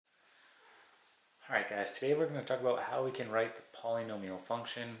Alright guys, today we're going to talk about how we can write the polynomial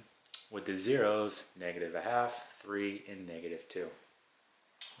function with the zeros -1/2, 3, and -2.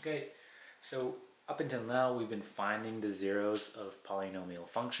 Okay, so up until now we've been finding the zeros of polynomial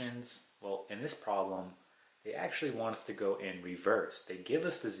functions. Well, in this problem, they actually want us to go in reverse. They give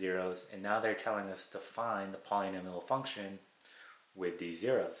us the zeros and now they're telling us to find the polynomial function with these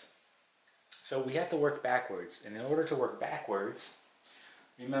zeros. So we have to work backwards, and in order to work backwards,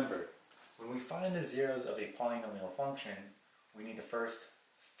 remember, when we find the zeros of a polynomial function, we need to first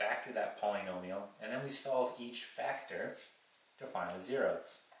factor that polynomial, and then we solve each factor to find the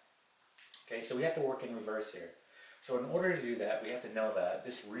zeros. Okay, so we have to work in reverse here. So in order to do that, we have to know that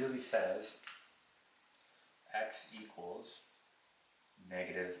this really says x equals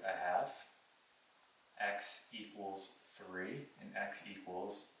 -1/2, x equals 3, and x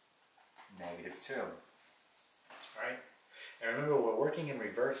equals -2. Alright? And remember, we're working in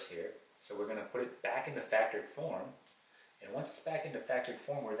reverse here. So we're going to put it back into factored form, and once it's back into factored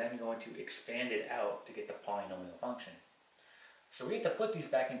form, we're then going to expand it out to get the polynomial function. So we have to put these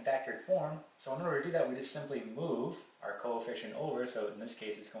back in factored form, so in order to do that, we just simply move our coefficient over, so in this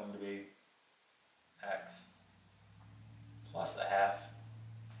case it's going to be x plus 1/2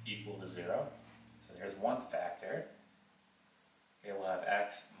 equal to 0. So there's one factor. Okay, we'll have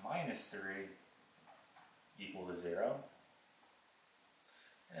x minus 3 equal to 0.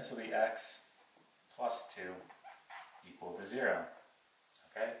 And this will be x plus 2 equal to 0.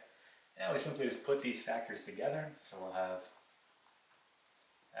 Okay? Now we simply just put these factors together. So we'll have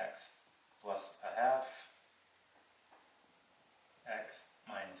x plus 1/2, x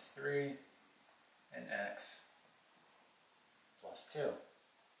minus 3, and x plus 2.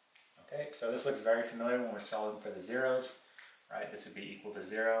 Okay, so this looks very familiar when we're solving for the zeros. Right? This would be equal to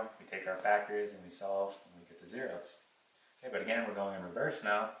 0. We take our factors and we solve and we get the zeros. Okay, but again, we're going in reverse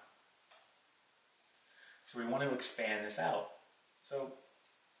now. So we want to expand this out. So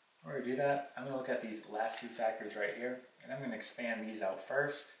in order to do that, I'm going to look at these last two factors right here, and I'm going to expand these out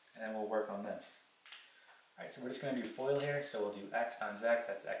first, and then we'll work on this. Alright, so we're just going to do FOIL here, so we'll do x times x,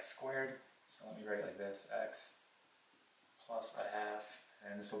 that's x squared. So let me write it like this, x plus 1/2,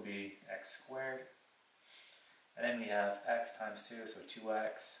 and this will be x squared. And then we have x times 2, so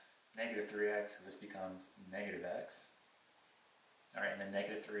 2x, -3x, so this becomes -x. Alright, and then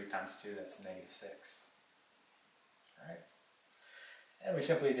 -3 times 2, that's -6. Alright. And we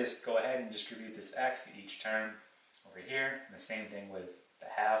simply just go ahead and distribute this x to each term over here. And the same thing with the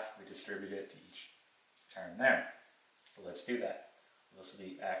 1/2, we distribute it to each term there. So let's do that. This will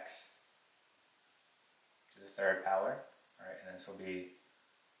be x to the 3rd power. Alright, and this will be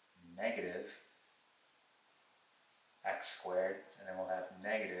 -x squared, and then we'll have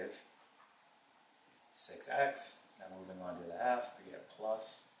 -6x. Now moving on to the 1/2, we get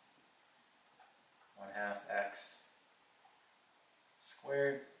plus 1/2 x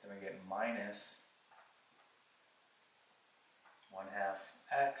squared, then we get minus 1/2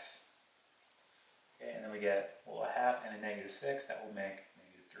 x. Okay, and then we get, well, 1/2 and a -6, that will make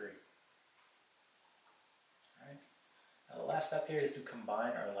 -3. Alright. Now the last step here is to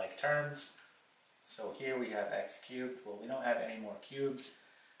combine our like terms. So here we have x cubed. Well, we don't have any more cubes,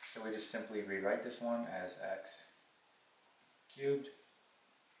 so we just simply rewrite this one as x cubed.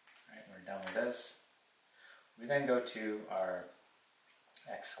 Alright, we're done with this. We then go to our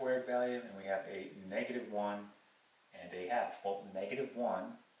x squared value, and we have a -1 and a 1/2. Well,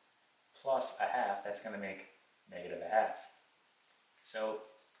 -1 plus 1/2, that's going to make -1/2. So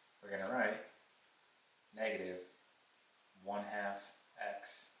we're going to write -1/2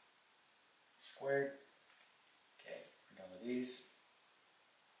 x squared. Okay, we're done with these.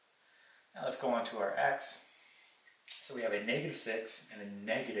 Now let's go on to our x. So we have a -6 and a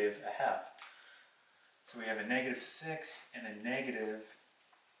 -1/2. So we have a -6 and a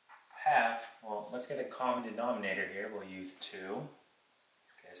 -1/2. Well, let's get a common denominator here. We'll use 2.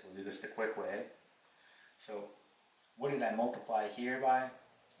 Okay, so we'll do this the quick way. So what did I multiply here by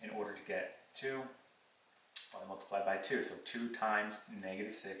in order to get 2? Well, I multiplied by 2. So 2 times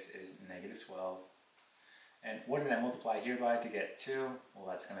 -6 is -12. And what did I multiply here by to get 2? Well,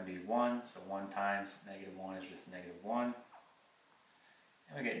 that's going to be 1. So 1 times -1 is just -1.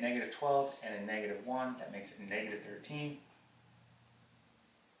 And we get -12 and a -1. That makes it -13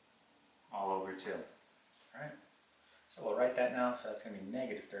 all over 2. Alright? So we'll write that now. So that's going to be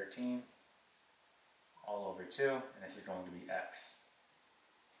 -13 all over 2. And this is going to be x.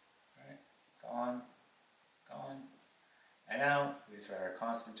 Alright? Gone. Gone. And now we just write our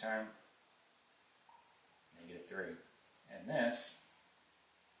constant term. -3. And this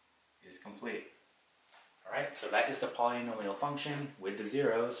is complete. Alright, so that is the polynomial function with the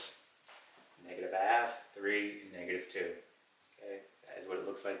zeros. negative a half, 3, and negative 2. Okay, that is what it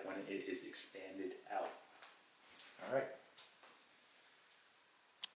looks like when it is expanded out.